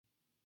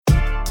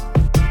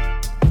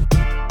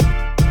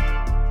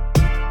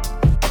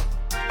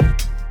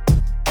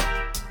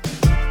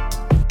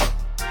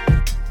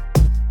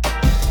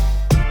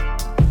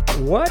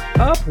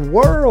up,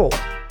 world?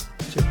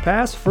 It's your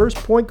past first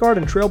point guard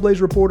and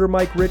Trailblazer reporter,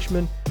 Mike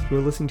Richman. You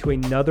are listening to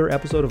another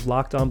episode of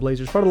Locked On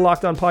Blazers, part of the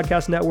Locked On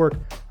Podcast Network,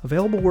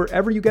 available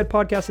wherever you get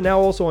podcasts and now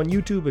also on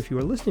YouTube. If you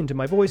are listening to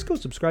my voice, go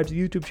subscribe to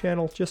the YouTube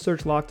channel. Just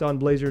search Locked On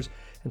Blazers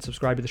and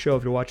subscribe to the show.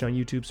 If you're watching on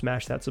YouTube,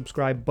 smash that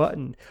subscribe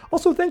button.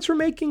 Also, thanks for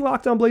making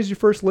Locked On Blazers your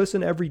first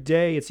listen every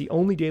day. It's the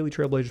only daily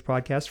Trailblazers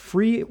podcast,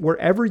 free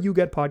wherever you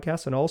get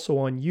podcasts and also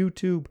on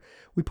YouTube.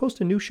 We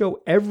post a new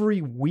show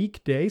every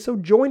weekday, so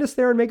join us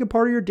there and make it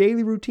part of your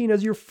daily routine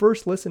as your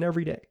first listen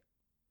every day.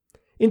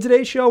 In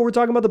today's show, we're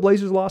talking about the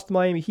Blazers lost to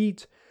Miami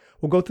Heat.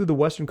 We'll go through the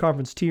Western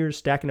Conference tiers,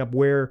 stacking up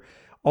where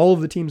all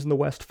of the teams in the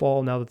West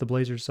fall now that the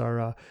Blazers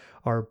are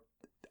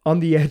on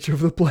the edge of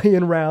the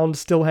play-in round,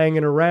 still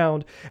hanging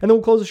around. And then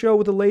we'll close the show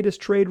with the latest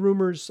trade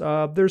rumors.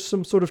 There's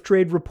some sort of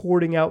trade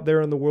reporting out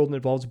there in the world and it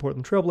involves the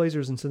Portland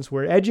Trailblazers, and since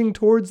we're edging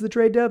towards the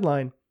trade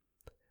deadline,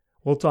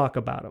 we'll talk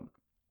about them.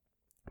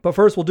 But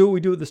first, we'll do what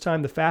we do at this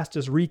time, the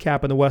fastest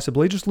recap in the West. The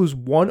Blazers lose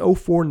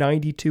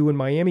 104-92 in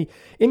Miami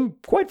in,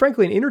 quite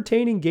frankly, an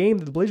entertaining game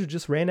that the Blazers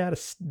just ran out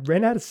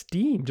of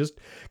steam, just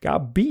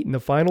got beat in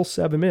the final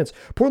 7 minutes.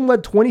 Portland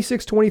led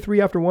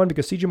 26-23 after one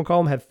because CJ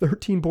McCollum had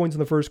 13 points in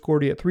the first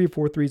quarter. He had 3 of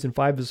 4 threes and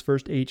 5 of his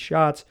first 8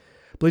 shots.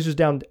 Blazers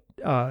down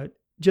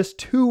just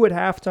 2 at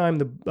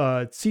halftime.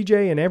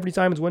 CJ and Anthony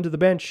Simons went to the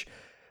bench.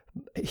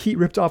 Heat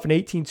ripped off an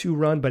 18-2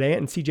 run, but Ant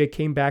and CJ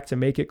came back to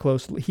make it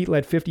close. Heat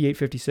led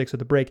 58-56 at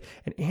the break,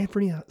 and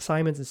Anthony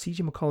Simons and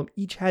CJ McCollum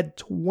each had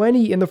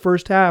 20 in the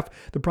first half.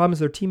 The problem is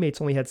their teammates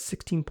only had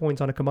 16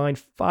 points on a combined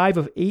 5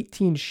 of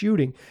 18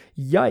 shooting.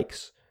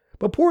 Yikes.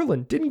 But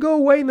Portland didn't go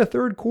away in the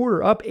third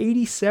quarter, up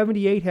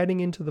 80-78 heading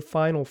into the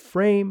final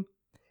frame,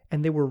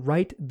 and they were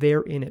right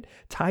there in it.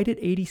 Tied at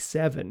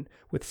 87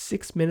 with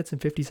 6 minutes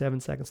and 57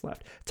 seconds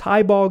left.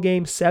 Tie ball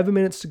game, 7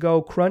 minutes to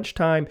go, crunch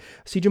time.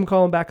 CJ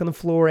McCollum back on the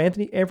floor,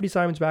 Anthony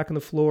Simons back on the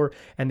floor,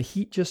 and the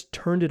Heat just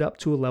turned it up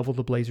to a level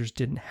the Blazers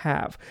didn't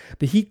have.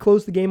 The Heat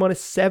closed the game on a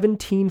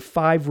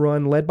 17-5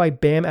 run led by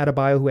Bam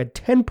Adebayo, who had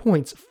 10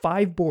 points,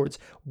 5 boards,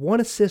 1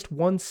 assist,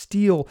 1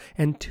 steal,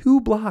 and 2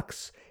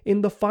 blocks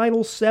in the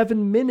final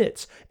 7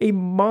 minutes. A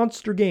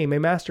monster game, a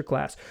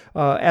masterclass.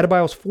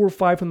 Adebayo's 4 of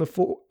 5 from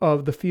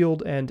the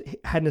field and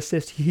had an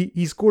assist.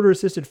 He scored or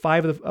assisted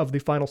 5 of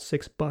the final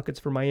 6 buckets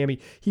for Miami.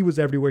 He was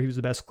everywhere. He was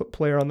the best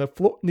player on the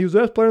floor. He was the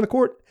best player on the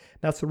court.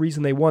 That's the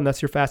reason they won.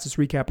 That's your fastest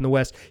recap in the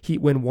West.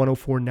 Heat win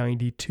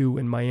 104-92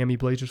 in Miami.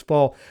 Blazers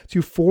fall to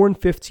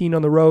 4-15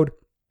 on the road.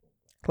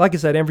 Like I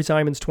said, Anthony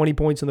Simons, 20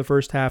 points in the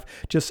first half,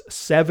 just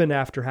 7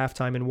 after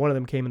halftime, and one of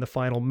them came in the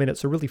final minute.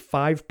 So really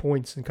 5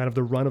 points in kind of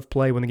the run of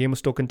play when the game was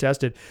still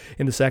contested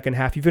in the second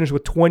half. He finished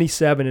with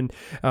 27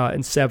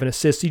 and 7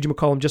 assists. CJ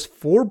McCollum just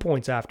 4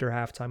 points after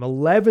halftime.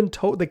 11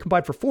 total. They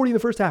combined for 40 in the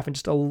first half and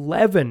just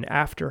 11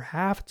 after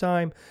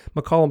halftime.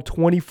 McCollum,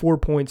 24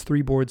 points,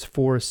 3 boards,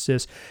 4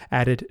 assists,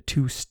 added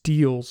 2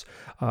 steals.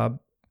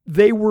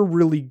 They were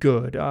really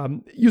good.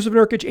 Jusuf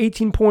Nurkic,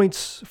 18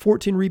 points,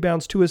 14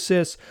 rebounds, 2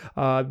 assists.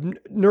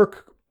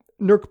 Nurk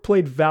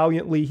played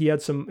valiantly. He had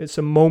some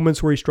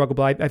moments where he struggled,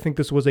 but I think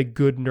this was a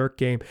good Nurk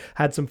game.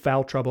 Had some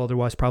foul trouble,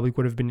 otherwise probably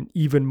would have been an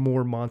even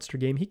more monster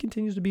game. He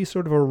continues to be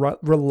sort of a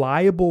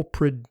reliable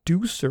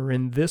producer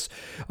in this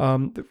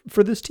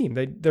for this team.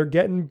 They're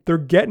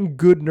getting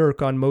good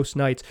Nurk on most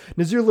nights.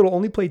 Nasir Little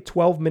only played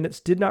 12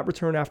 minutes, did not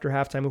return after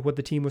halftime with what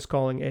the team was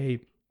calling a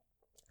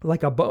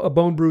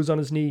bone bruise on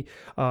his knee,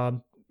 a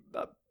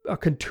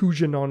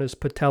contusion on his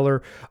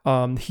patellar.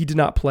 He did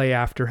not play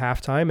after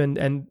halftime,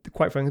 and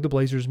quite frankly, the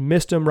Blazers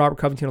missed him. Robert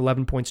Covington,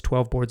 11 points,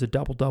 12 boards, a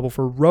double-double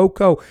for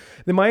Rocco.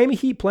 The Miami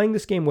Heat playing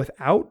this game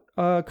without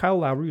Kyle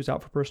Lowry, who's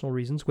out for personal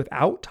reasons,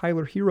 without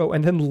Tyler Hero,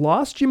 and then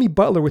lost Jimmy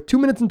Butler with 2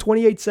 minutes and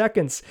 28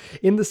 seconds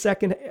in the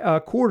second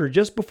quarter,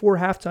 just before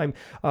halftime.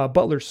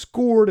 Butler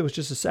scored. It was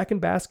just the second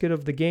basket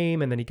of the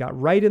game, and then he got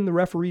right in the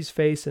referee's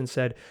face and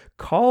said,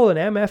 "Call an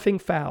MFing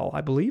foul."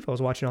 I believe I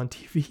was watching on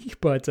TV,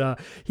 but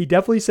he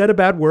definitely said a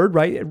bad word,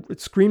 right?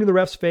 It screamed in the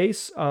ref's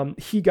face.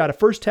 He got a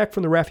first tech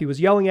from the ref he was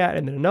yelling at,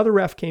 and then another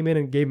ref came in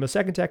and gave him a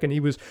second tech, and he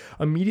was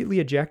immediately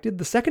ejected.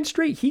 The second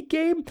straight Heat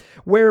game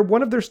where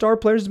one of their star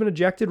players has been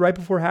ejected right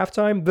before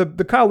halftime.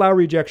 The Kyle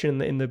Lowry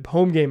ejection in the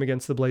home game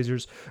against the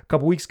Blazers a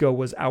couple weeks ago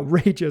was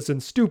outrageous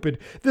and stupid.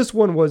 This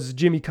one was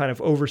Jimmy kind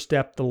of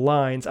overstepped the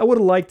lines. I would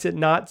have liked it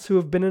not to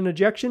have been an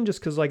ejection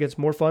just because it's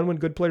more fun when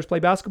good players play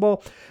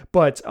basketball,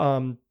 but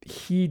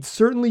he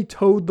certainly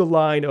towed the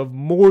line of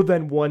more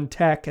than one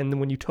tech, and then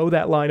when you tow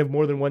that line of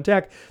more than one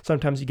tech,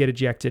 sometimes you get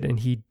ejected,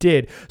 and he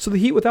did. So the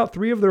Heat, without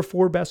 3 of their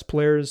 4 best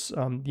players,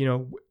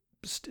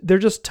 they're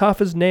just tough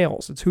as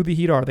nails. It's who the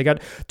Heat are. They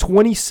got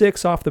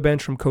 26 off the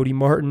bench from Cody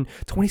Martin,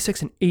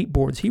 26 and 8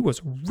 boards. He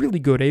was really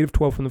good, 8 of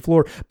 12 from the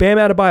floor. Bam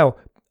Adebayo,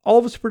 all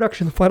of his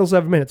production in the final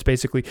 7 minutes,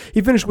 basically.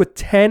 He finished with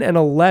 10 and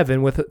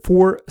 11 with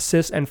 4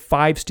 assists and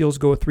 5 steals,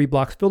 go with 3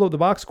 blocks, filled up the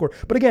box score.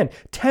 But again,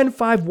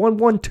 10-5,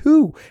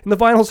 1-1-2 in the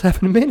final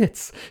 7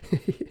 minutes.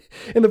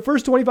 In the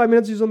first 25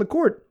 minutes he was on the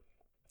court,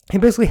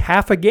 in basically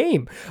half a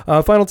game.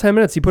 Final 10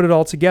 minutes, he put it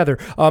all together.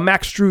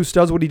 Max Strus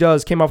does what he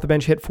does, came off the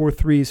bench, hit 4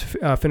 threes,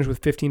 finished with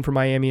 15 for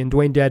Miami, and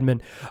Dwayne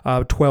Dedmon,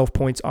 12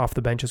 points off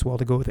the bench as well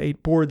to go with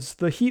 8 boards.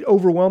 The Heat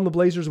overwhelmed the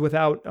Blazers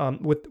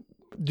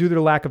due to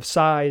their lack of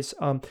size.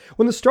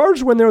 When the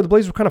Stars were in there, the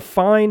Blazers were kind of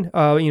fine.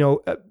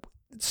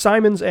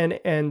 Simons and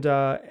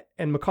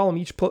McCollum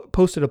each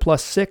posted a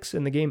 +6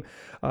 in the game.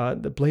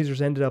 The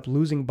Blazers ended up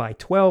losing by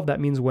 12. That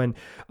means when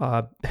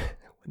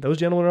those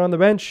gentlemen are on the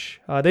bench,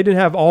 they didn't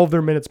have all of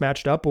their minutes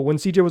matched up, but when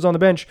CJ was on the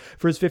bench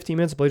for his 15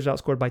 minutes, the Blazers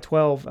outscored by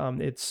 12.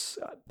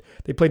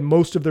 They played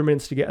most of their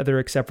minutes together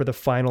except for the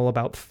final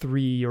about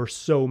 3 or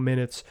so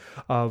minutes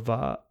of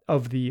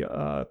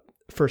the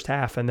first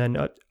half, and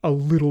then a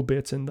little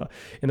bit in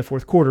the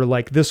fourth quarter.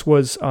 Like this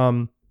was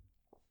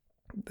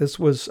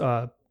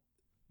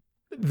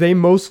They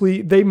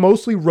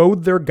mostly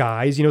rode their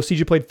guys.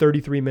 CJ played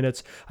 33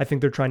 minutes. I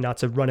think they're trying not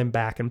to run him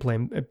back and play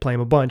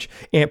him a bunch.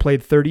 Ant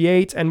played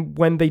 38. And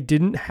when they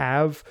didn't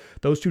have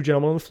those two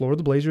gentlemen on the floor,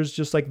 the Blazers,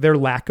 just like their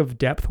lack of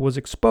depth was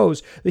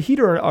exposed. The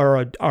Heat are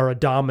a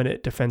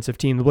dominant defensive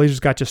team. The Blazers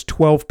got just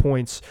 12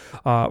 points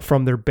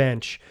from their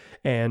bench,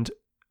 and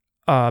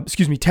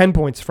 10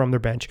 points from their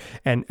bench.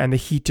 And the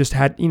Heat just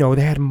had,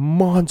 they had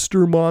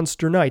monster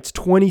nights.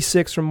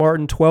 26 from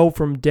Martin, 12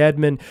 from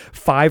Dedmon,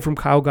 5 from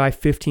Kyle Guy,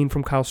 15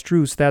 from Kyle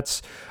Strus.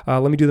 That's,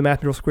 let me do the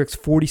math real quick,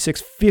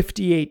 46,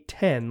 58,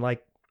 10.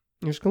 Like,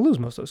 you're just going to lose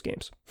most of those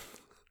games.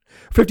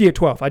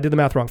 58-12. I did the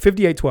math wrong.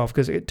 58-12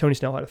 because Tony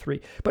Snell had a 3.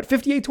 But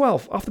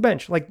 58-12 off the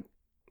bench. Like,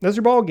 that's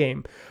your ball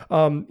game.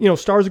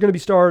 Stars are going to be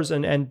stars,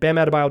 and Bam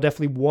Adebayo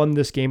definitely won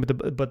this game,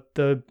 but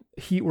the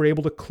Heat were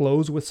able to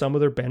close with some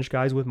of their bench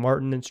guys with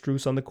Martin and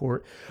Strus on the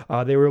court.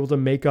 They were able to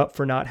make up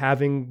for not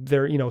having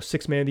their,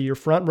 6 man of the year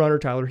front runner,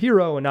 Tyler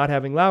Hero, and not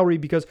having Lowry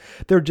because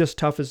they're just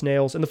tough as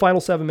nails. In the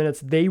final 7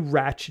 minutes, they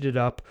ratcheted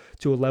up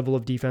to a level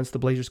of defense the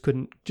Blazers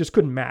couldn't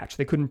match.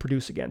 They couldn't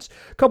produce against.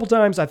 A couple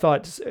times I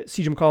thought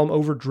CJ McCollum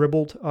over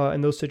dribbled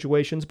in those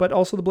situations, but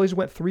also the Blazers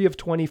went 3 of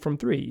 20 from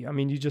 3. I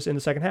mean, you just in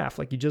the second half,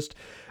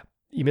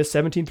 you miss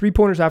 17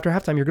 3-pointers after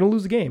halftime, you're going to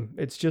lose the game.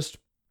 It's just,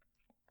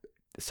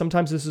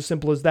 sometimes it's as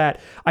simple as that.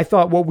 I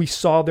thought what we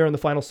saw there in the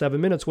final 7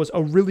 minutes was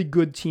a really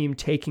good team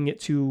taking it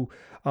to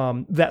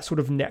that sort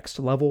of next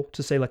level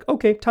to say like,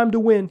 okay, time to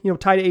win,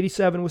 tied at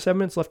 87 with 7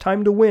 minutes left,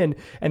 time to win.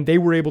 And they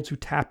were able to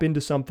tap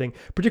into something,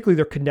 particularly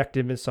their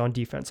connectiveness on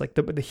defense. Like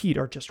the Heat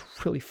are just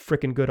really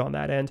freaking good on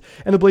that end.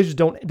 And the Blazers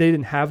they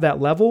didn't have that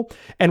level.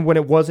 And when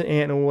it wasn't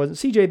Ant and it wasn't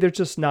CJ, there's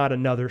just not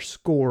another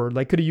scorer.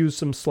 They could have used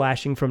some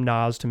slashing from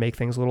Nas to make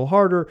things a little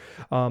harder.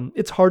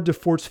 It's hard to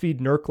force feed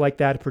Nurk like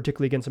that,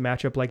 particularly against a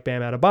matchup like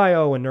Bam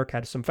Adebayo, and Nurk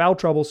had some foul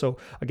trouble. So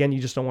again,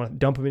 you just don't want to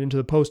dump him into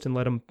the post and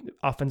let him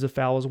offensive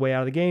foul his way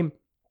out of the game.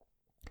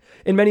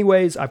 In many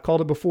ways, I've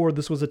called it before,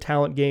 this was a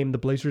talent game. The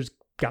Blazers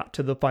got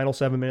to the final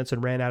 7 minutes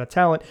and ran out of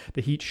talent.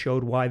 The Heat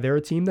showed why they're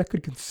a team that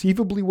could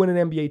conceivably win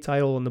an NBA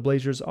title, and the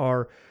Blazers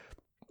are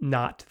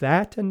not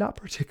that and not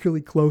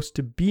particularly close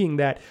to being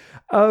that.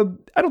 I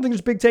don't think there's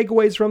big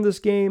takeaways from this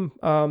game.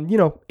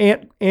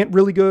 Ant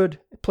really good,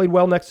 played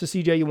well next to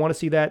CJ. You want to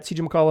see that.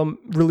 CJ McCollum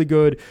really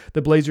good.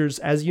 The Blazers,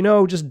 as you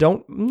know, just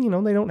don't,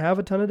 they don't have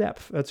a ton of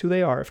depth. That's who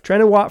they are. If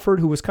Trendon Watford,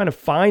 who was kind of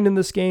fine in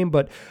this game,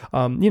 but,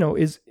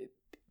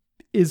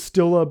 is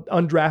still a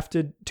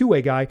undrafted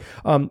two-way guy.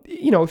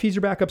 If he's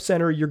your backup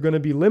center, you're going to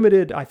be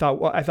limited. I thought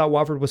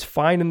Watford was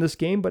fine in this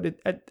game, but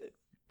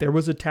there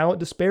was a talent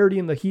disparity,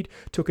 and the Heat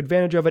took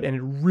advantage of it, and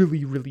it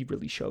really, really,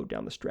 really showed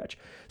down the stretch.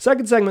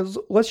 Second segment,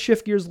 let's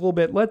shift gears a little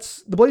bit.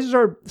 The Blazers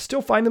are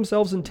still find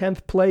themselves in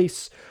 10th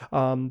place,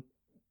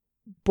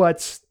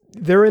 but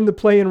they're in the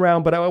play-in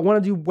round, but I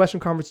want to do Western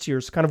Conference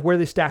tiers, kind of where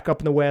they stack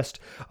up in the West,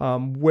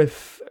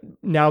 with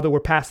now that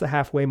we're past the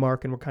halfway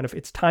mark and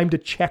it's time to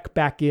check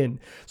back in.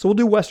 So we'll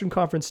do Western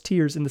Conference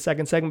tiers in the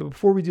second segment. But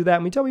before we do that,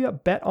 let me tell you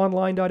about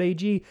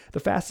betonline.ag, the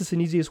fastest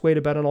and easiest way to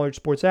bet on all your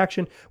sports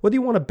action. Whether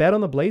you want to bet on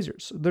the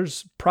Blazers,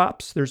 there's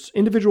props, there's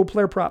individual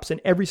player props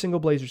in every single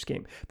Blazers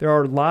game. There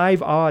are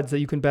live odds that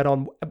you can bet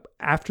on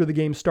after the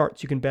game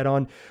starts. You can bet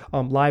on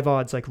live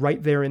odds like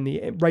right there on the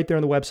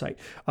website.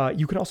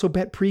 You can also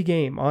bet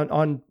pregame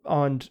on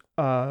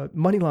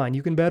money line.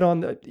 You can bet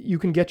on you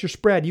can get your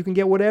spread. You can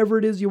get whatever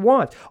it is you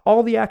want.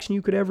 All the action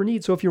you could ever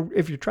need. So if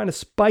you're trying to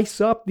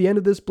spice up the end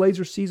of this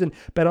Blazers season,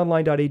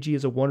 betonline.ag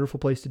is a wonderful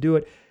place to do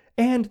it.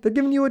 And they're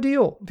giving you a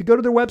deal. If you go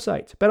to their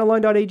website,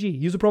 betonline.ag,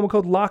 use the promo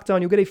code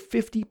LOCKEDON, you'll get a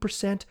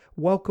 50%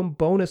 welcome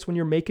bonus when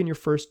you're making your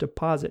first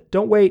deposit.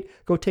 Don't wait.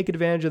 Go take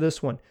advantage of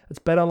this one. That's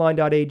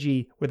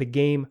betonline.ag, where the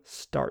game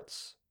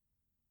starts.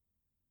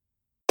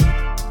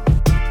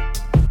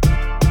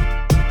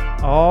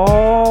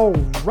 All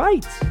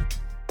right.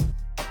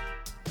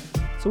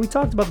 So we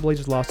talked about the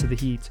Blazers' loss to the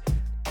Heat.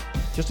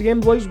 Just a game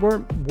the Blazers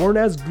weren't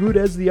as good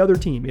as the other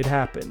team. It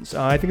happens.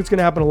 I think it's going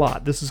to happen a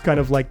lot. This is kind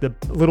of like the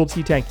little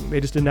T tanking.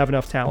 They just didn't have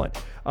enough talent.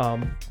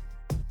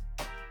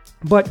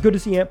 But good to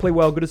see Ant play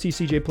well. Good to see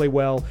CJ play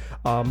well.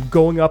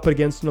 Going up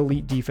against an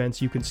elite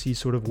defense, you can see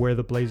sort of where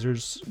the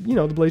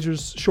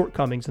Blazers'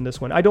 shortcomings in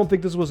this one. I don't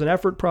think this was an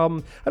effort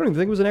problem. I don't even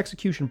think it was an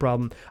execution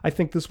problem. I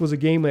think this was a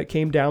game that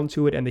came down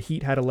to it, and the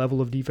Heat had a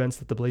level of defense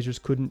that the Blazers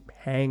couldn't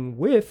hang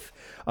with.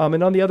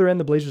 And on the other end,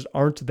 the Blazers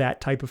aren't that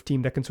type of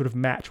team that can sort of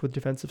match with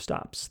defensive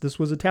stops. This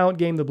was a talent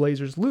game the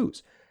Blazers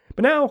lose.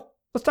 But now,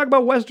 let's talk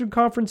about Western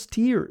Conference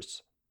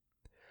tiers.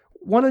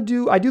 I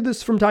do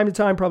this from time to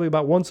time, probably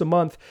about once a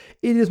month.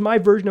 It is my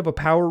version of a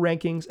power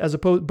rankings,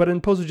 but as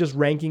opposed to just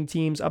ranking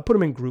teams, I put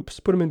them in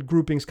groups, put them in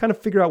groupings, kind of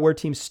figure out where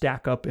teams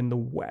stack up in the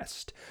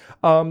West.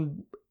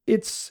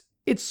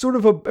 It's sort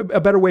of a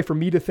better way for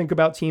me to think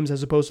about teams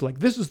as opposed to like,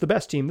 this is the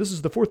best team, this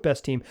is the fourth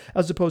best team,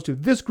 as opposed to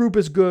this group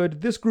is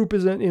good, this group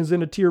is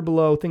in a tier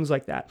below, things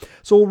like that.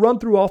 So we'll run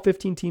through all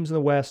 15 teams in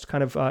the West,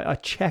 kind of a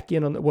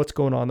check-in on what's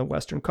going on in the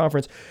Western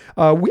Conference.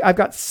 I've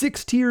got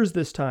 6 tiers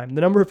this time.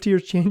 The number of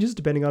tiers changes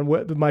depending on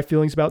what my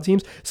feelings about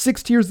teams.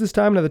 6 tiers this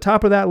time, and at the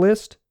top of that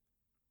list,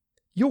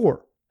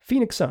 your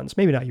Phoenix Suns.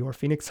 Maybe not your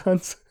Phoenix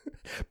Suns.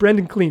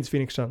 Brendan Clean's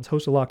Phoenix Suns,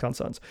 host of Locked On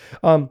Suns.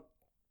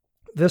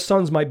 The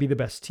Suns might be the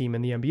best team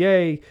in the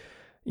NBA.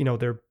 You know,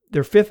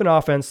 they're fifth in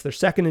offense. They're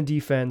second in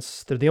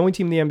defense. They're the only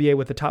team in the NBA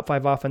with a top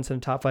 5 offense and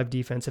a top 5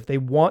 defense. If they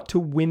want to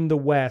win the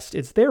West,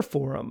 it's there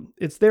for them.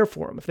 It's there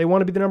for them. If they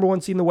want to be the number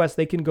 1 seed in the West,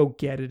 they can go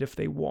get it if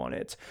they want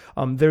it.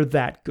 They're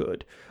that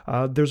good.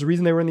 There's a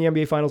reason they were in the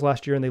NBA Finals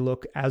last year, and they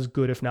look as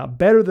good, if not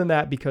better than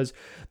that, because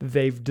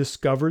they've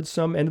discovered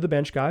some end of the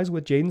bench guys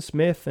with Jaden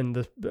Smith and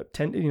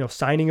the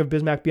signing of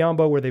Bismack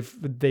Biyombo, where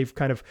they've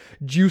kind of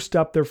juiced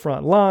up their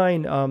front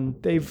line.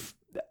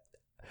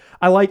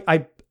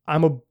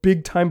 I'm a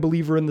big time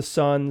believer in the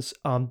Suns.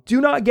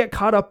 Do not get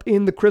caught up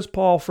in the Chris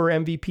Paul for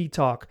MVP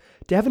talk.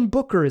 Devin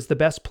Booker is the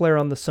best player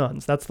on the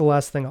Suns. That's the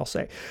last thing I'll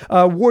say.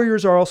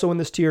 Warriors are also in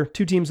this tier.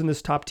 2 teams in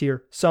this top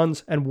tier,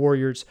 Suns and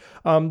Warriors.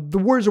 The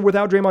Warriors are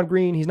without Draymond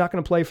Green. He's not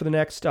going to play for the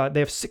next, they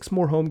have 6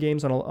 more home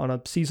games on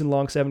a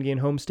season-long 7-game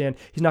homestand.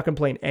 He's not going to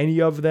play in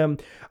any of them.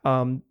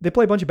 They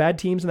play a bunch of bad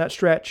teams in that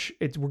stretch.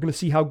 We're going to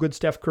see how good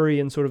Steph Curry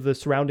and sort of the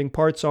surrounding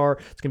parts are.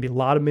 It's going to be a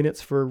lot of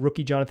minutes for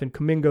rookie Jonathan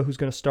Kuminga, who's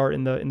going to start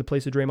in the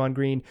place of Draymond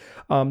Green.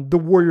 The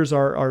Warriors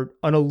are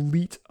an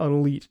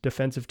elite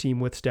defensive team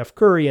with Steph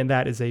Curry, and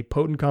that is a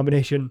potent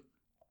combination.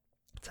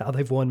 It's how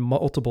they've won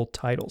multiple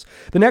titles.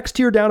 The next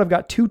tier down, I've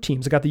got 2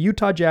 teams. I've got the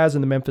Utah Jazz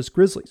and the Memphis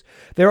Grizzlies.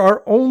 There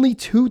are only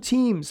 2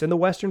 teams in the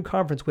Western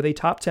Conference with a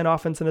top 10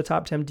 offense and a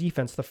top 10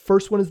 defense. The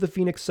first one is the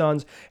Phoenix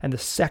Suns, and the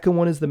second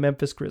one is the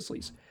Memphis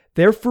Grizzlies.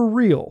 They're for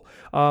real.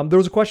 There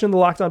was a question in the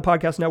Locked On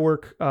Podcast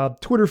Network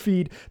Twitter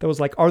feed that was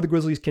like, are the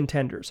Grizzlies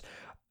contenders?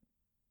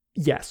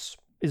 Yes.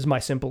 Is my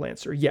simple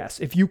answer. Yes.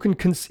 If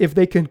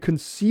they can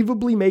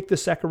conceivably make the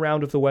second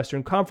round of the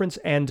Western Conference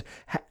and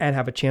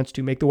have a chance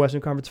to make the Western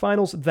Conference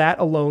Finals, that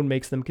alone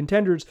makes them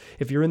contenders.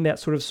 If you're in that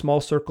sort of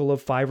small circle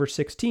of 5 or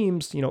 6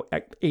 teams,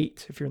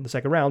 8 if you're in the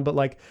second round, but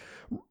like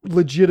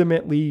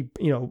legitimately,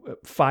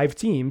 5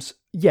 teams,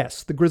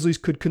 yes, the Grizzlies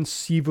could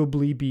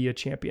conceivably be a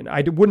champion.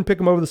 I wouldn't pick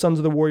them over the Suns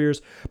or the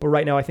Warriors, but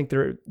right now I think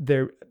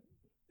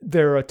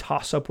they're a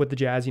toss-up with the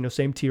Jazz,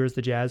 same tier as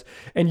the Jazz.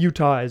 And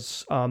Utah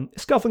is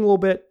scuffling a little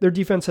bit. Their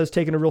defense has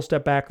taken a real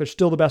step back. They're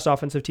still the best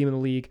offensive team in the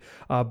league,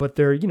 but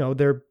they're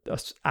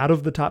out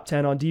of the top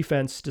 10 on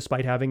defense,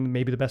 despite having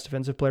maybe the best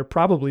defensive player,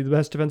 probably the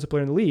best defensive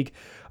player in the league.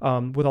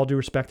 With all due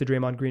respect to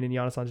Draymond Green and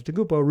Giannis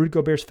Antetokounmpo, Rudy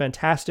Gobert's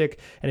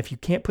fantastic. And if you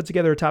can't put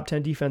together a top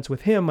 10 defense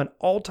with him, an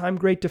all-time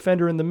great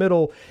defender in the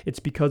middle, it's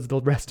because the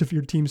rest of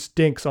your team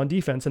stinks on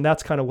defense. And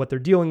that's kind of what they're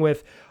dealing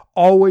with.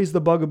 Always the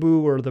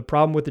bugaboo or the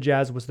problem with the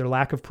Jazz was their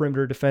lack of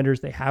perimeter defenders.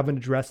 They haven't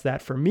addressed that.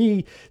 For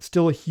me,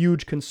 still a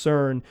huge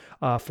concern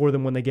for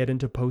them when they get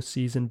into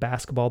postseason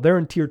basketball. They're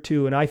in tier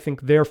 2, and I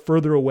think they're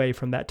further away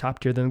from that top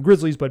tier than the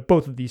Grizzlies, but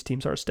both of these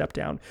teams are a step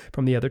down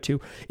from the other 2.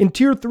 In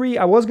tier 3,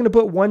 I was going to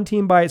put one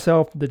team by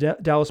itself, the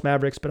Dallas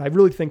Mavericks, but I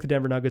really think the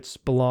Denver Nuggets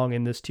belong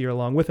in this tier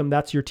along with them.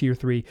 That's your tier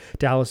 3,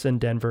 Dallas and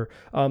Denver.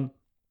 The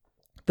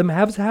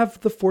Mavs have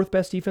the 4th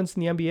best defense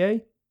in the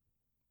NBA.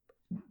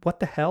 What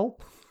the hell?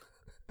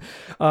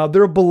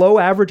 They're a below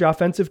average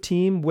offensive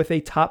team with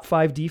a top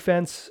 5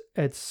 defense.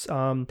 It's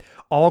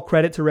all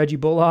credit to Reggie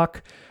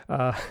Bullock.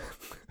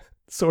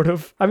 Sort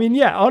of. I mean,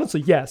 yeah, honestly,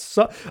 yes.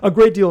 So, a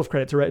great deal of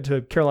credit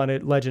to Carolina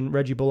legend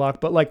Reggie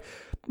Bullock. But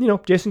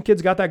Jason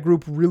Kidd's got that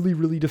group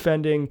really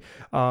defending.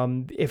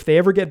 If they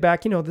ever get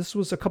back, this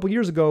was a couple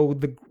years ago,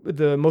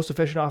 the most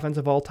efficient offense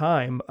of all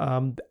time.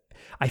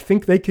 I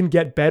think they can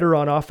get better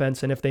on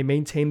offense, and if they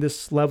maintain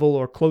this level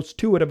or close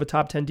to it of a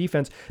top 10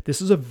 defense,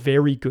 this is a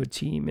very good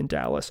team in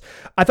Dallas.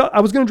 I thought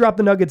I was going to drop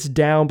the Nuggets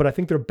down, but I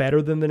think they're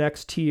better than the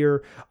next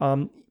tier.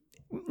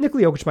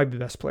 Nikola Jokic might be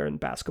the best player in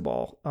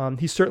basketball.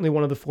 He's certainly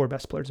one of the 4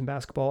 best players in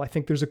basketball. I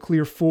think there's a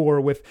clear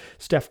 4 with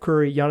Steph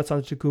Curry, Giannis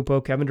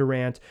Antetokounmpo, Kevin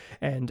Durant,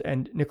 and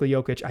Nikola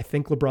Jokic. I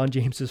think LeBron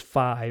James is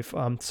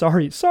 5.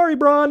 Sorry,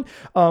 Bron.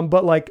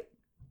 But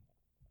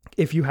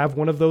if you have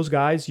one of those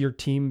guys, your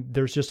team,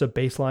 there's just a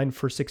baseline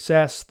for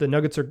success. The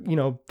Nuggets are,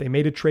 they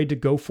made a trade to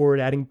go for it,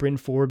 adding Bryn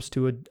Forbes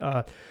to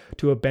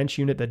a bench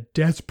unit that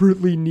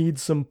desperately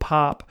needs some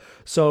pop.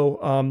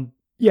 So,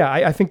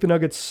 I think the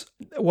Nuggets,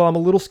 while I'm a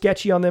little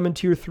sketchy on them in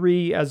tier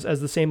 3 as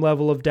the same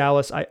level of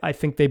Dallas, I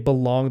think they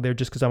belong there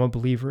just because I'm a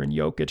believer in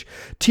Jokic.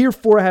 Tier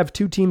 4, I have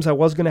 2 teams. I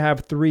was going to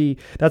have 3.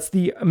 That's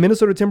the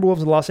Minnesota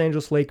Timberwolves and Los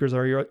Angeles Lakers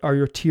are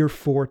your tier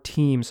 4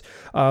 teams.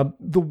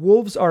 The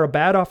Wolves are a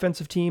bad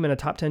offensive team and a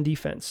top 10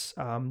 defense.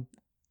 And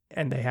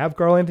they have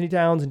Karl-Anthony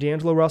Towns and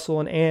D'Angelo Russell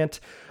and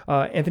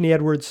Anthony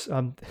Edwards.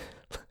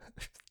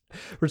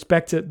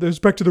 Respect to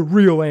the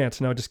real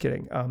Ant. No, just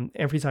kidding.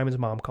 Every time his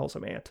mom calls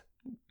him Ant.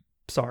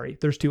 Sorry,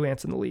 there's 2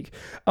 Ants in the league.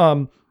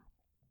 The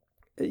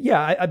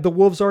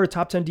Wolves are a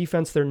top 10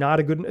 defense. They're not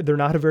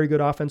a very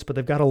good offense, but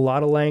they've got a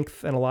lot of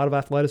length and a lot of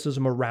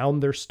athleticism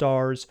around their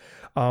stars.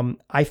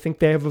 I think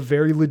they have a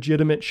very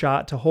legitimate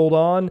shot to hold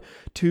on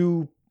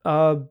to,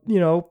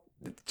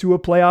 to a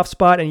playoff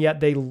spot, and yet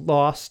they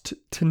lost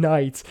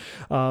tonight.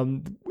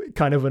 Kind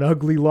of an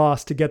ugly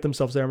loss to get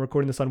themselves there. I'm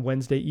recording this on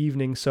Wednesday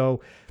evening,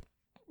 so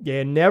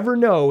you never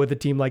know with a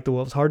team like the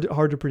Wolves. Hard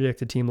to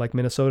predict a team like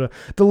Minnesota.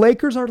 The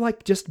Lakers are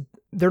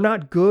they're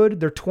not good.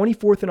 They're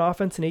 24th in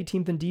offense and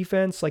 18th in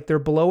defense. Like, they're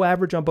below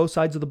average on both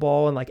sides of the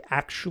ball and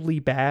actually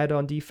bad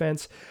on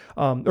defense,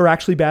 or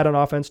actually bad on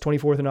offense,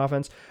 24th in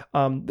offense.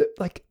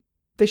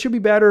 They should be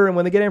better, and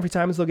when they get Anthony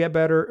Simons, they'll get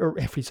better. Or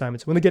Anthony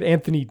Simons, when they get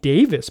Anthony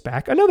Davis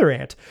back, another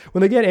Ant.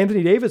 When they get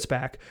Anthony Davis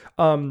back,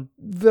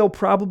 they'll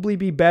probably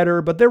be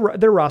better. But their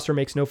roster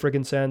makes no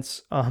friggin'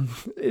 sense.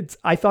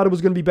 I thought it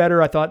was going to be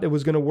better. I thought it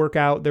was going to work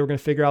out. They were going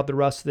to figure out the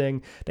Russ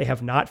thing. They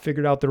have not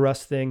figured out the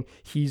Russ thing.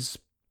 He's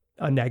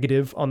a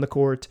negative on the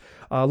court.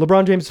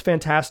 LeBron James is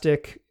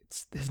fantastic.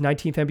 It's his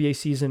 19th NBA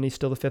season. He's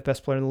still the 5th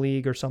best player in the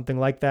league, or something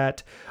like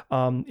that.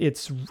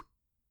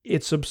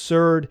 It's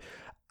absurd.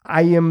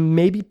 I am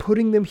maybe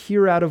putting them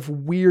here out of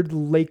weird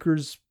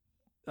Lakers.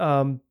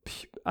 I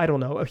don't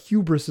know. A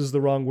hubris is the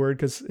wrong word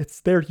because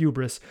it's their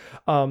hubris.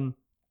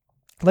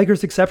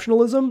 Lakers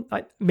exceptionalism.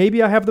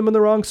 Maybe I have them in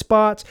the wrong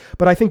spots,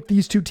 but I think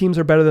these 2 teams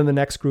are better than the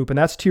next group, and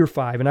that's tier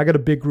 5. And I got a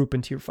big group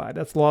in tier 5.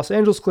 That's the Los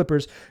Angeles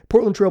Clippers,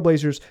 Portland Trail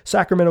Blazers,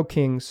 Sacramento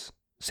Kings,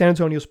 San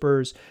Antonio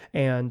Spurs,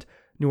 and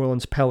New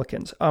Orleans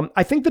Pelicans.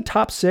 I think the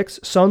top 6,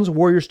 Suns,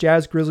 Warriors,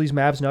 Jazz, Grizzlies,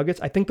 Mavs, Nuggets,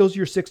 I think those are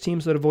your 6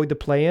 teams that avoid the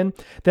play-in.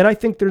 Then I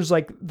think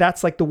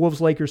that's the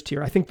Wolves Lakers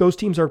tier. I think those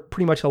teams are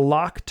pretty much a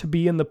lock to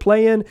be in the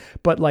play-in,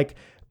 but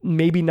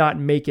maybe not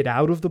make it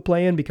out of the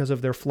play-in because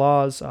of their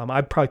flaws.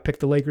 I'd probably pick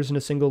the Lakers in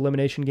a single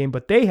elimination game,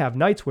 but they have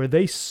nights where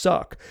they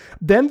suck.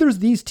 Then there's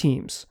these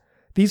teams,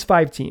 these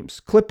 5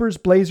 teams, Clippers,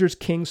 Blazers,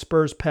 Kings,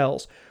 Spurs,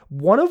 Pels.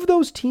 One of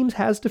those teams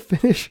has to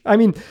finish.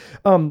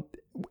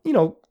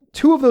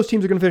 2 of those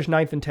teams are going to finish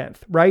 9th and 10th,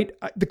 right?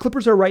 The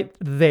Clippers are right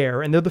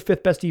there, and they're the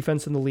 5th best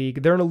defense in the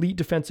league. They're an elite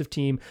defensive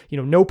team.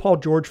 No Paul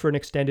George for an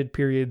extended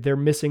period. They're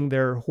missing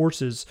their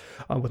horses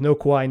with no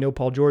Kawhi, no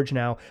Paul George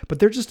now. But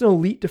they're just an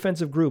elite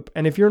defensive group.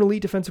 And if you're an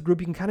elite defensive group,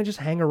 you can kind of just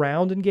hang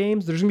around in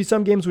games. There's going to be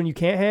some games when you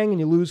can't hang and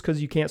you lose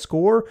because you can't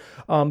score.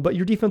 But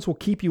your defense will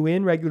keep you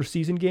in regular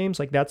season games.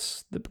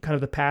 That's kind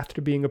of the path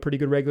to being a pretty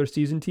good regular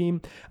season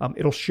team.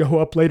 It'll show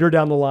up later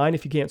down the line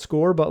if you can't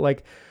score.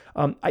 But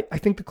I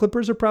think the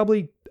Clippers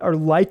are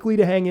likely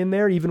to hang in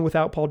there even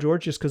without Paul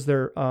George, just because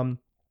they're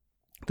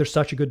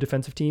such a good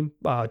defensive team.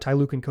 Ty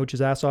Lue can coach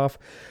his ass off.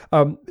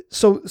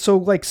 So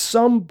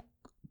some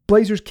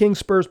Blazers, Kings,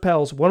 Spurs,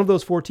 Pels, one of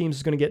those 4 teams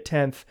is going to get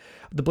 10th.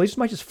 The Blazers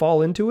might just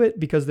fall into it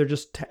because they're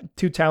just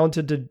too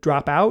talented to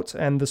drop out,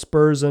 and the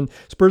Spurs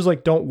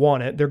don't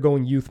want it. They're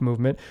going youth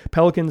movement.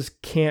 Pelicans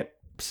can't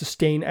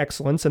sustain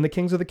excellence, and the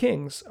Kings are the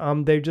Kings.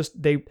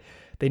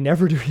 They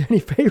never do you any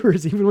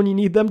favors, even when you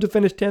need them to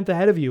finish 10th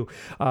ahead of you.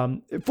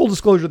 Full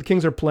disclosure, the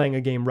Kings are playing a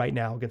game right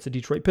now against the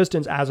Detroit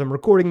Pistons as I'm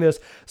recording this,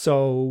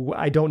 so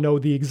I don't know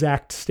the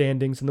exact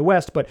standings in the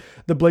West, but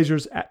the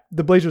Blazers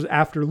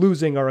after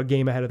losing are a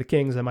game ahead of the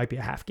Kings. That might be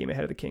a half game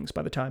ahead of the Kings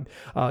by the time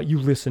you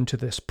listen to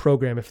this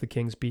program if the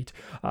Kings beat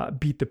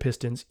the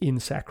Pistons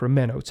in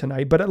Sacramento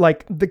tonight. But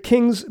the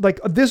Kings,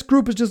 this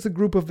group is just the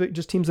group of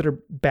just teams that are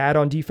bad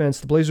on defense.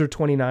 The Blazers are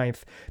 29th,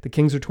 the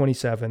Kings are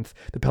 27th,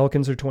 the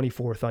Pelicans are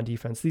 24th on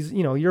defense. These,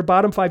 your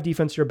bottom 5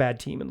 defense, you're a bad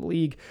team in the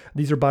league.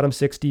 These are bottom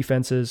 6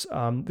 defenses.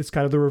 It's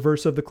kind of the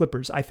reverse of the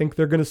Clippers. I think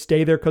they're going to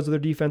stay there because of their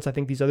defense. I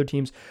think these other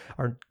teams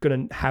are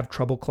going to have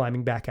trouble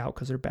climbing back out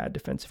because they're bad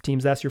defensive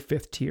teams. That's your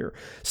 5th tier.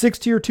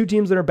 6th tier, 2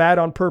 teams that are bad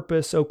on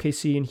purpose.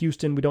 OKC and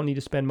Houston, we don't need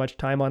to spend much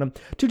time on them.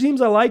 2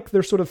 teams I like.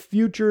 They're sort of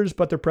futures,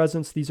 but their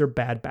presence, these are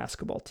bad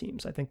basketball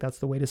teams. I think that's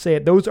the way to say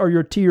it. Those are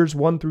your tiers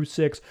 1 through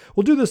 6.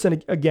 We'll do this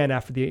again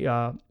after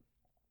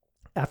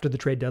the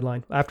trade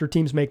deadline. After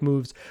teams make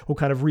moves, we'll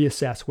kind of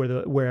reassess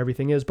where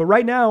everything is. But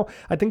right now,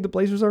 I think the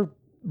Blazers are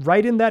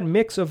right in that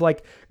mix of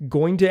like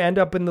going to end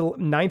up in the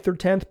 9th or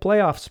 10th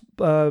playoffs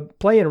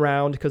play-in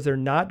round because they're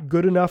not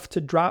good enough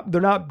to drop. They're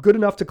not good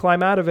enough to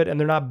climb out of it, and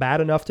they're not bad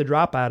enough to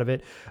drop out of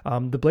it.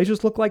 The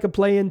Blazers look like a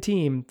play-in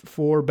team,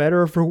 for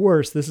better or for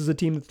worse. This is a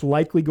team that's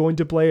likely going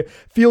to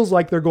feels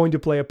like they're going to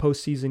play a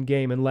postseason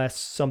game unless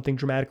something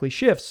dramatically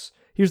shifts.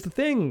 Here's the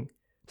thing.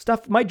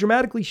 Stuff might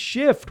dramatically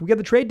shift. We got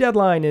the trade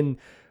deadline in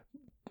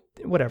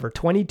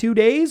 22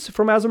 days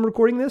from as I'm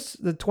recording this,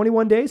 the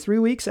 21 days, 3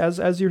 weeks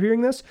as you're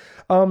hearing this.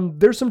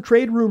 There's some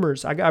trade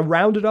rumors. I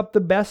rounded up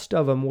the best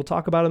of them. We'll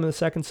talk about them in the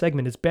second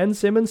segment. Is Ben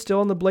Simmons still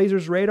on the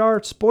Blazers'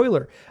 radar?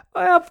 Spoiler.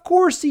 Of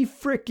course he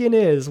frickin'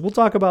 is. We'll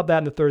talk about that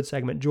in the third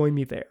segment. Join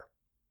me there.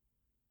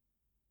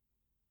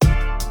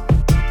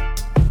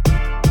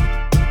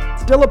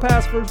 Still a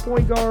pass first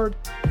point guard.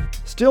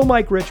 Still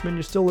Mike Richmond.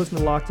 You're still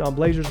listening to Locked On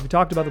Blazers. We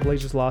talked about the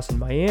Blazers' loss in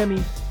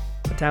Miami.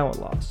 A talent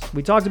loss.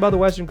 We talked about the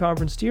Western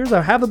Conference tiers.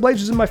 I have the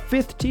Blazers in my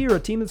 5th tier, a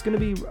team that's going to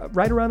be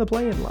right around the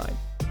play-in line.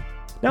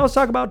 Now let's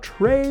talk about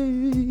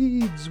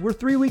trades. We're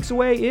 3 weeks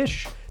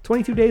away-ish,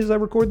 22 days as I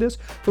record this,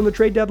 from the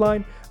trade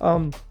deadline.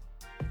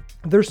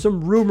 There's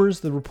some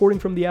rumors, the reporting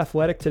from The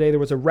Athletic today. There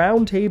was a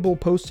roundtable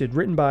posted,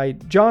 written by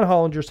John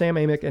Hollinger, Sam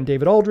Amick, and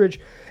David Aldridge,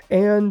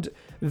 and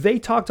they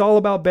talked all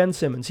about Ben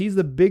Simmons. He's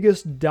the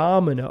biggest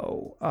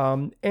domino,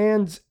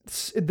 and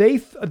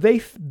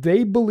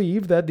they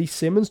believe that the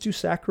Simmons to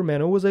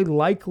Sacramento was a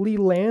likely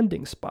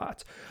landing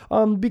spot,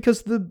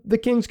 because the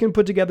Kings can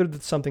put together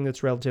something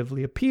that's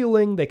relatively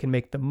appealing. They can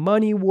make the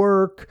money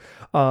work.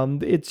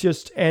 It's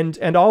just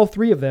and all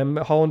three of them,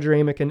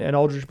 Hollinger, Amick, and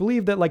Aldridge,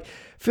 believe that like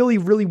Philly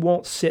really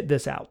won't sit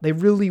this out. They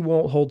really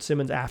won't hold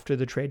Simmons after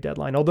the trade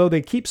deadline, although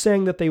they keep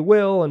saying that they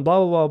will, and blah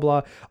blah blah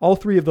blah. All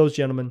three of those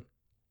gentlemen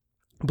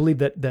believe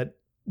that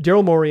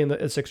Daryl Morey and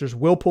the Sixers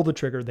will pull the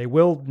trigger. They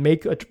will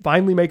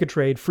finally make a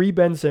trade, free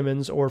Ben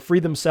Simmons or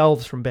free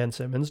themselves from Ben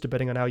Simmons,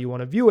 depending on how you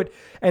want to view it,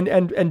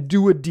 and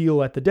do a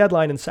deal at the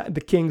deadline. And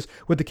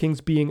the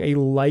Kings being a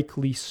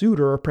likely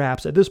suitor, or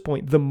perhaps at this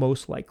point the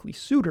most likely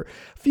suitor.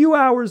 A few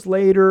hours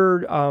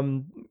later,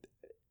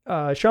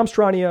 Shams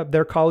Charania,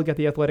 their colleague at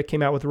The Athletic,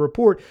 came out with a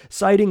report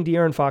citing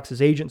De'Aaron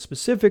Fox's agent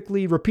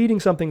specifically, repeating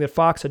something that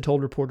Fox had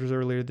told reporters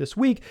earlier this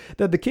week,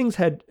 that the Kings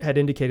had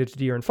indicated to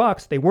De'Aaron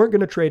Fox they weren't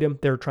going to trade him.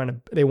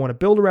 They want to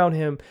build around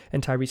him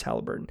and Tyrese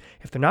Halliburton.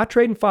 If they're not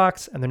trading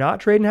Fox and they're not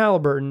trading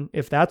Halliburton,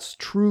 if that's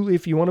true,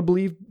 if you want to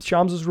believe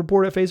Shams'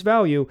 report at face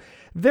value,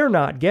 they're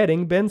not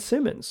getting Ben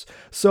Simmons.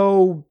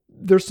 So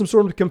there's some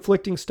sort of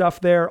conflicting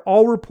stuff there.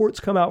 All reports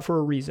come out for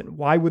a reason.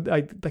 Why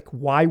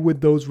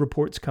would those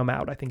reports come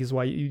out? I think is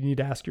why you need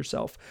to ask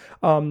yourself.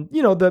 The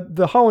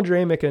Hollinger,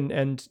 Amick,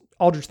 and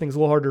Aldridge thing is a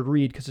little harder to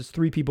read because it's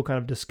three people kind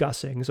of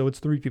discussing. So it's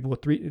three people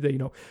with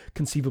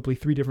conceivably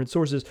three different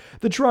sources.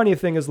 The Charania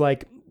thing is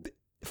like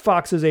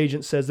Fox's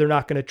agent says they're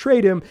not going to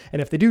trade him,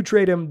 and if they do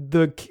trade him,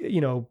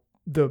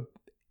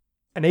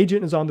 an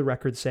agent is on the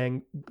record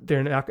saying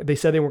they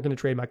said they weren't going to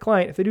trade my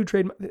client. If they do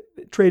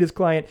trade his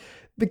client,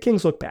 the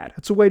Kings look bad.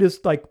 It's a way to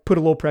like put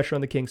a little pressure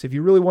on the Kings. If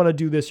you really want to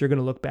do this, you're going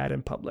to look bad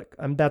in public.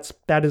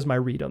 That is my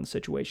read on the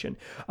situation.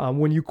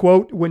 When you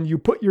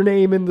put your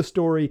name in the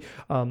story,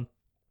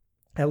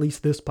 at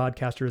least this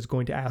podcaster is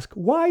going to ask,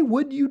 why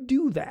would you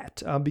do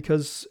that?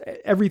 Because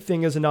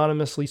everything is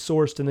anonymously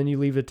sourced and then you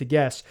leave it to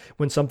guess.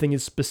 When something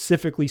is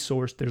specifically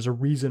sourced, there's a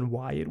reason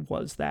why it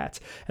was that.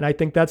 And I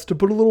think that's to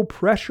put a little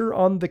pressure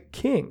on the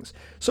Kings.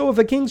 So if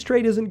a Kings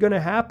trade isn't going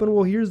to happen,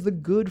 well, here's the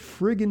good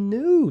friggin'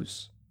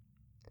 news.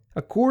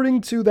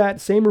 According to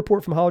that same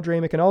report from Hollinger,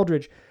 Amick, and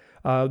Aldridge,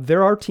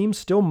 there are teams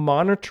still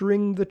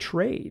monitoring the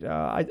trade.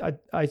 I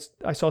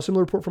saw a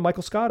similar report from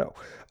Michael Scotto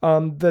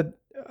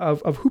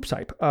of Hoops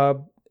Hype.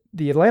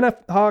 The Atlanta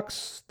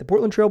Hawks, the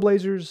Portland Trail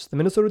Blazers, the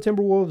Minnesota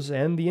Timberwolves,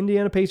 and the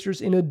Indiana Pacers,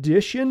 in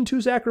addition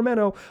to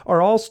Sacramento,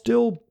 are all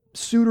still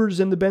suitors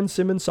in the Ben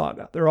Simmons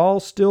saga. They're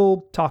all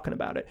still talking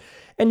about it.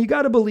 And you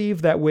got to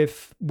believe that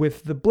with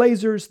the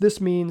Blazers,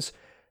 this means,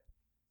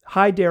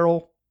 hi,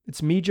 Daryl,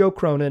 it's me, Joe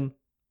Cronin.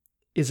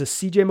 Is a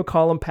CJ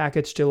McCollum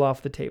package still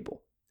off the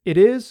table? It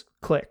is?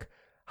 Click.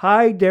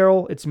 Hi,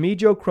 Daryl, it's me,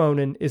 Joe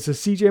Cronin. Is a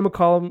CJ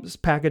McCollum's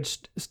package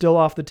still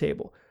off the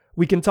table?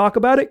 We can talk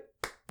about it?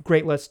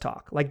 Great, let's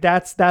talk. Like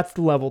that's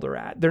the level they're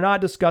at. They're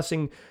not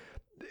discussing,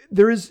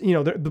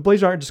 the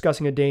Blazers aren't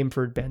discussing a Dame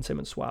for Ben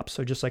Simmons swap,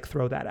 so just like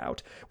throw that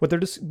out. What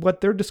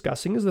they're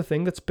discussing is the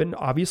thing that's been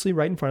obviously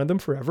right in front of them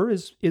forever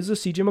is a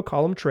CJ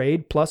McCollum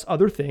trade plus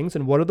other things,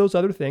 and what are those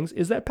other things?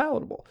 Is that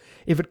palatable?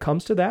 If it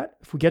comes to that,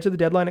 if we get to the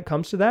deadline, it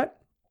comes to that,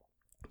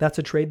 that's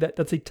a trade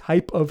that's a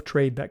type of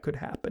trade that could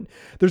happen.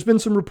 There's been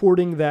some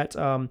reporting that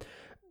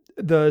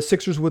the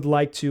Sixers would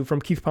like to,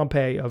 from Keith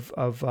Pompey of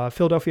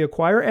Philadelphia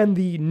Inquirer and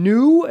the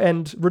new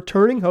and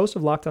returning host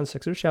of Locked On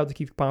Sixers, shout out to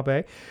Keith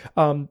Pompey,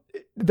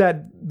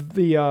 that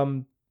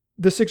the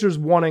Sixers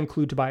want to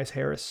include Tobias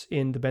Harris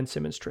in the Ben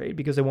Simmons trade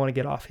because they want to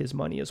get off his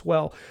money as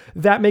well.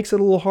 That makes it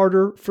a little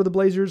harder for the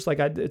Blazers.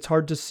 It's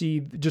hard to see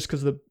just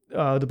because the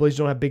Blazers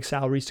don't have big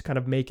salaries to kind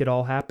of make it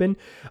all happen.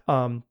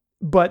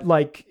 But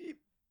like,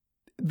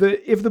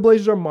 if the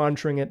Blazers are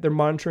monitoring it, they're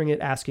monitoring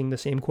it asking the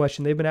same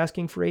question they've been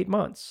asking for 8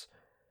 months.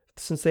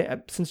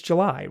 since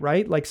July,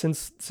 right? Like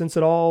since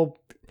it all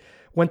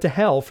went to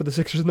hell for the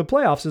Sixers in the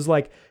playoffs, is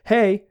like,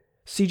 hey,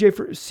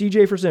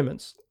 CJ for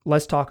Simmons.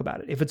 Let's talk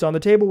about it. If it's on the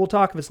table, we'll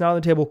talk. If it's not on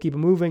the table, we'll keep it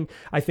moving.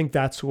 I think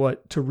that's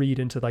what to read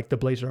into like the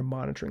Blazers are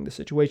monitoring the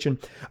situation.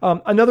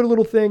 Another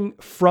little thing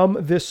from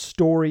this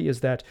story is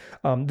that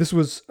this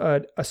was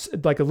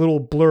like a little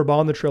blurb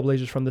on the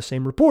Trailblazers from the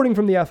same reporting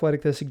from The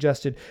Athletic that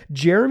suggested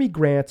Jerami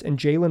Grant and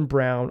Jaylen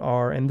Brown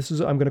are, and this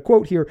is, I'm going to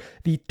quote here,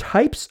 the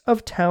types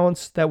of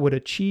talents that would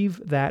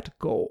achieve that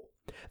goal.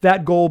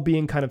 That goal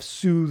being kind of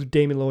soothe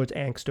Damian Lillard's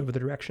angst over the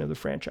direction of the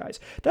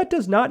franchise. That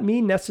does not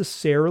mean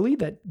necessarily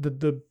that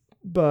the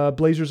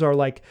Blazers are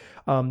like,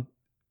 that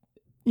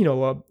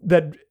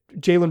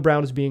Jaylen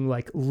Brown is being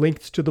like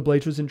linked to the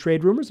Blazers in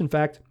trade rumors. In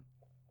fact,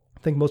 I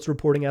think most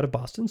reporting out of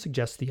Boston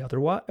suggests the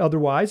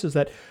otherwise is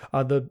that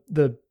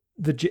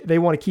they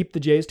want to keep the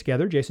Jays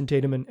together, Jason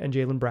Tatum and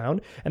Jaylen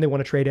Brown, and they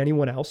want to trade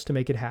anyone else to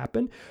make it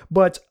happen.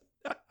 But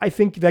I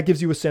think that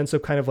gives you a sense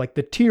of kind of like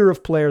the tier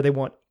of player they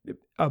want.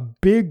 A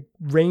big,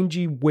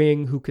 rangy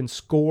wing who can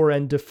score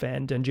and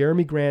defend, and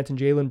Jerami Grant and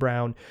Jaylen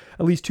Brown,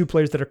 at least two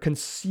players that are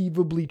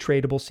conceivably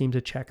tradable, seem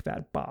to check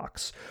that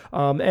box.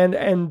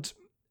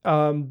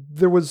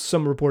 There was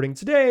some reporting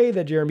today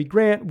that Jerami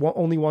Grant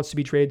only wants to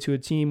be traded to a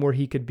team where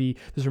he could be,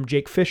 this is from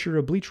Jake Fisher,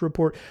 a Bleacher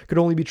Report, could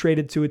only be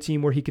traded to a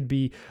team where he could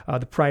be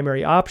the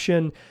primary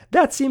option.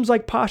 That seems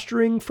like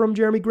posturing from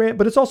Jerami Grant,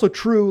 but it's also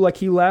true, like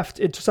he left,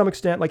 to some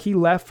extent, like he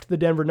left the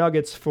Denver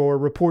Nuggets for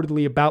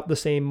reportedly about the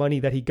same money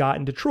that he got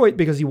in Detroit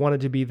because he wanted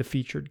to be the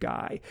featured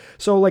guy.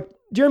 So like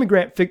Jerami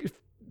Grant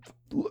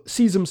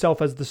sees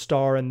himself as the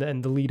star and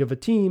the lead of a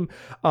team.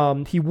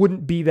 He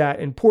wouldn't be that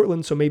in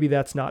Portland, so maybe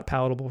that's not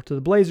palatable to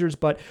the Blazers,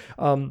 but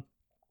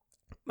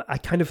I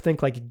kind of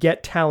think like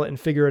get talent and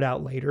figure it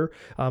out later.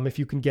 If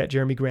you can get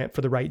Jerami Grant for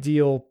the right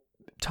deal,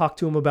 talk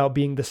to him about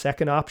being the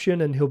second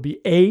option and he'll be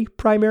a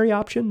primary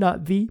option,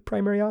 not the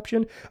primary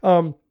option.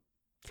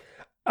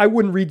 I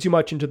wouldn't read too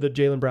much into the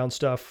Jaylen Brown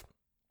stuff.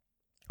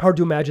 Hard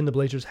to imagine the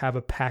Blazers have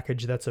a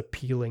package that's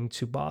appealing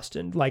to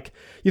Boston. Like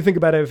you think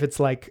about it, if it's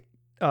like,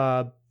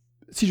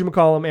 CJ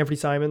McCollum, Anthony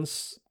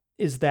Simons,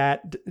 does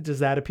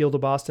that appeal to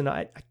Boston?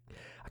 I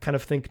kind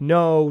of think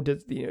no.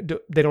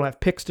 They don't have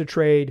picks to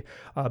trade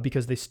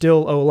because they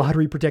still owe a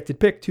lottery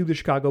protected pick to the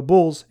Chicago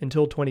Bulls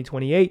until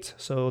 2028.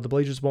 So the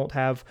Blazers won't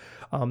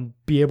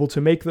be able to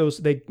make those.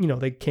 They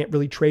can't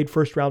really trade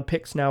first round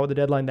picks now at the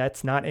deadline.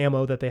 That's not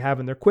ammo that they have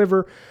in their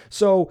quiver.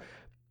 So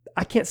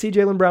I can't see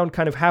Jaylen Brown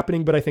kind of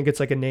happening, but I think it's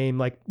like a name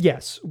like,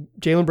 yes,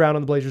 Jaylen Brown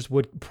on the Blazers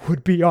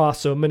would be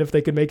awesome. And if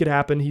they could make it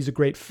happen, he's a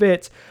great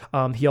fit.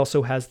 He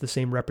also has the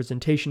same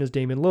representation as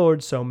Damian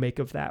Lillard, so make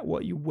of that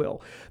what you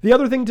will. The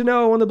other thing to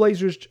know on the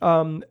Blazers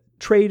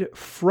trade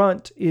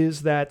front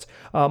is that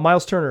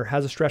Miles Turner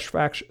has a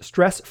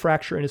stress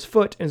fracture in his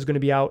foot and is going to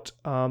be out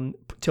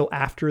till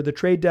after the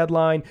trade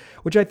deadline,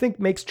 which I think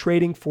makes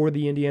trading for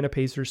the Indiana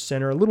Pacers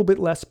center a little bit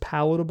less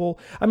palatable.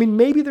 I mean,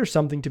 maybe there's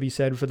something to be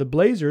said for the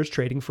Blazers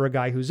trading for a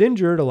guy who's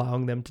injured,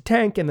 allowing them to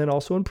tank and then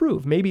also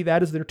improve. Maybe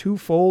that is their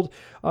twofold,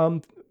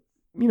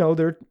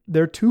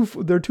 their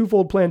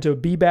twofold plan to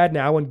be bad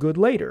now and good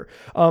later.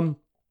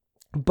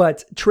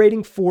 But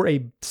trading for a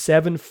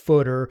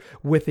 7-footer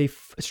with a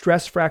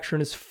stress fracture in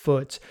his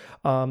foot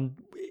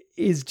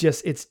is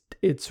just,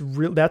 it's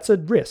real. That's a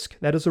risk.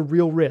 That is a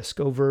real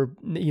risk over,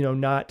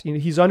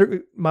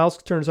 Miles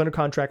Turner's under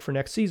contract for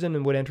next season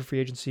and would enter free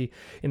agency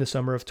in the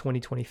summer of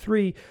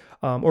 2023,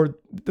 or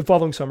the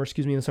following summer,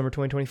 in the summer of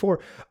 2024.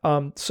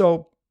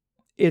 So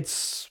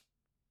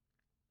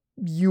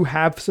you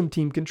have some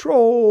team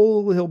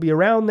control. He'll be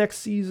around next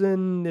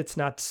season. It's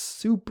not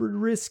super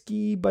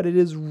risky, but it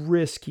is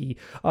risky.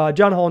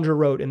 John Hollinger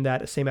wrote in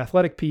that same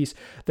Athletic piece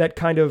that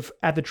kind of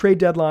at the trade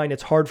deadline,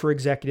 it's hard for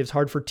executives,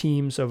 hard for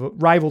teams of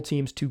rival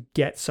teams to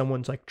get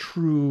someone's like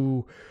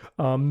true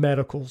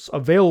medicals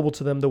available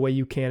to them the way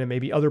you can in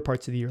maybe other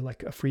parts of the year,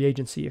 like a free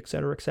agency, et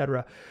cetera, et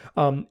cetera.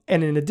 And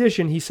in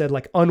addition, he said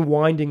like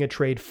unwinding a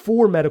trade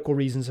for medical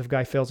reasons if a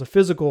guy fails a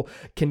physical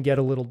can get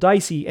a little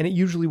dicey, and it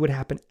usually would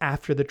happen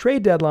after the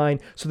trade deadline.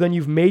 So then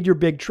you've made your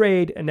big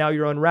trade and now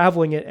you're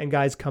unraveling it and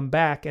guys come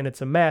back and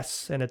it's a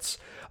mess and it's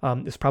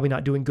probably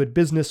not doing good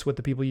business with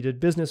the people you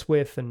did business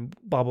with and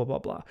blah, blah, blah,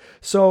 blah.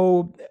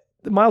 So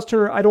Miles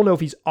Turner, I don't know if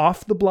he's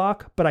off the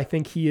block, but I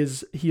think he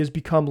has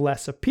become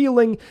less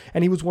appealing,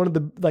 and he was one of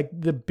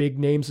the big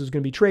names who's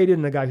going to be traded,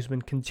 and a guy who's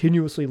been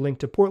continuously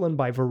linked to Portland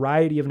by a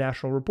variety of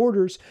national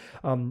reporters.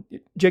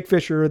 Jake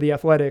Fisher, The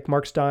Athletic,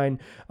 Mark Stein,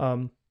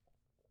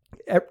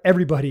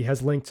 everybody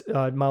has linked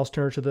Miles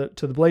Turner to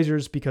the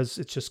Blazers because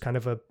it's just kind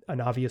of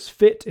an obvious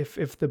fit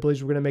if the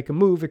Blazers were going to make a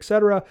move,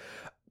 etc.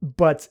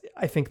 But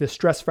I think the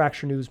stress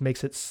fracture news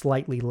makes it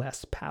slightly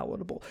less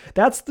palatable.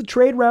 That's the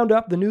trade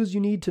roundup, the news you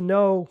need to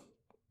know.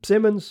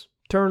 Simmons,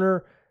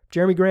 Turner,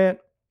 Jerami Grant,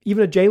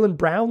 even a Jaylen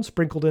Brown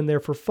sprinkled in there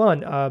for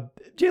fun.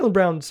 Jaylen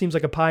Brown seems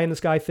like a pie in the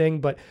sky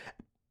thing, but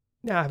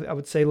I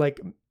would say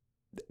like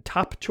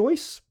top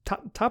choice,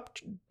 top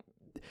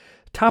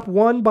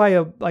one by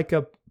a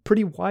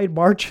pretty wide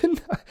margin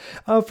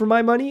for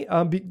my money.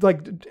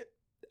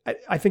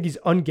 I think he's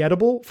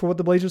ungettable for what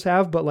the Blazers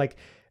have, but like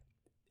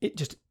it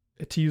just,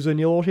 to use a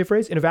Neil Olshey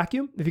phrase, in a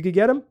vacuum, if you could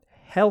get him,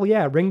 hell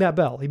yeah, ring that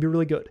bell. He'd be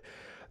really good.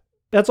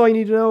 That's all you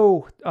need to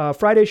know.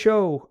 Friday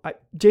show,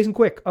 Jason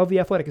Quick of The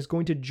Athletic is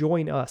going to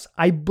join us.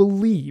 I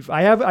believe.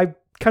 I'm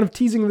kind of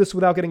teasing this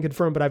without getting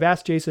confirmed, but I've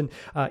asked Jason.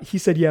 He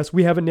said yes.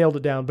 We haven't nailed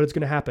it down, but it's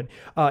going to happen.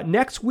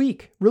 Next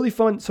week,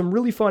 some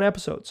really fun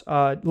episodes.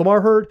 Lamar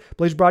Hurd,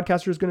 Blazers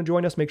broadcaster, is going to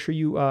join us. Make sure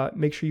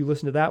you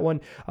listen to that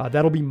one.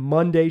 That'll be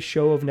Monday's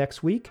show of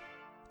next week.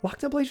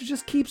 Locked On Blazers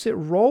just keeps it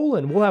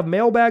rolling. We'll have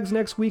mailbags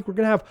next week. We're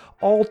going to have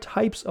all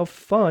types of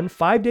fun.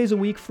 5 days a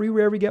week, free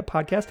wherever you get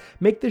podcasts.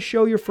 Make this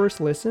show your first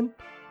listen.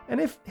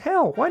 And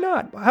why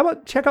not? How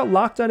about check out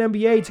Locked On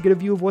NBA to get a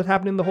view of what's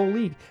happening in the whole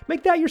league?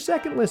 Make that your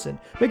second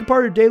listen. Make it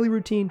part of your daily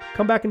routine.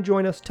 Come back and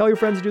join us. Tell your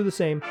friends to do the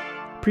same.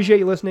 Appreciate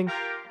you listening.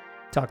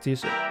 Talk to you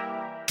soon.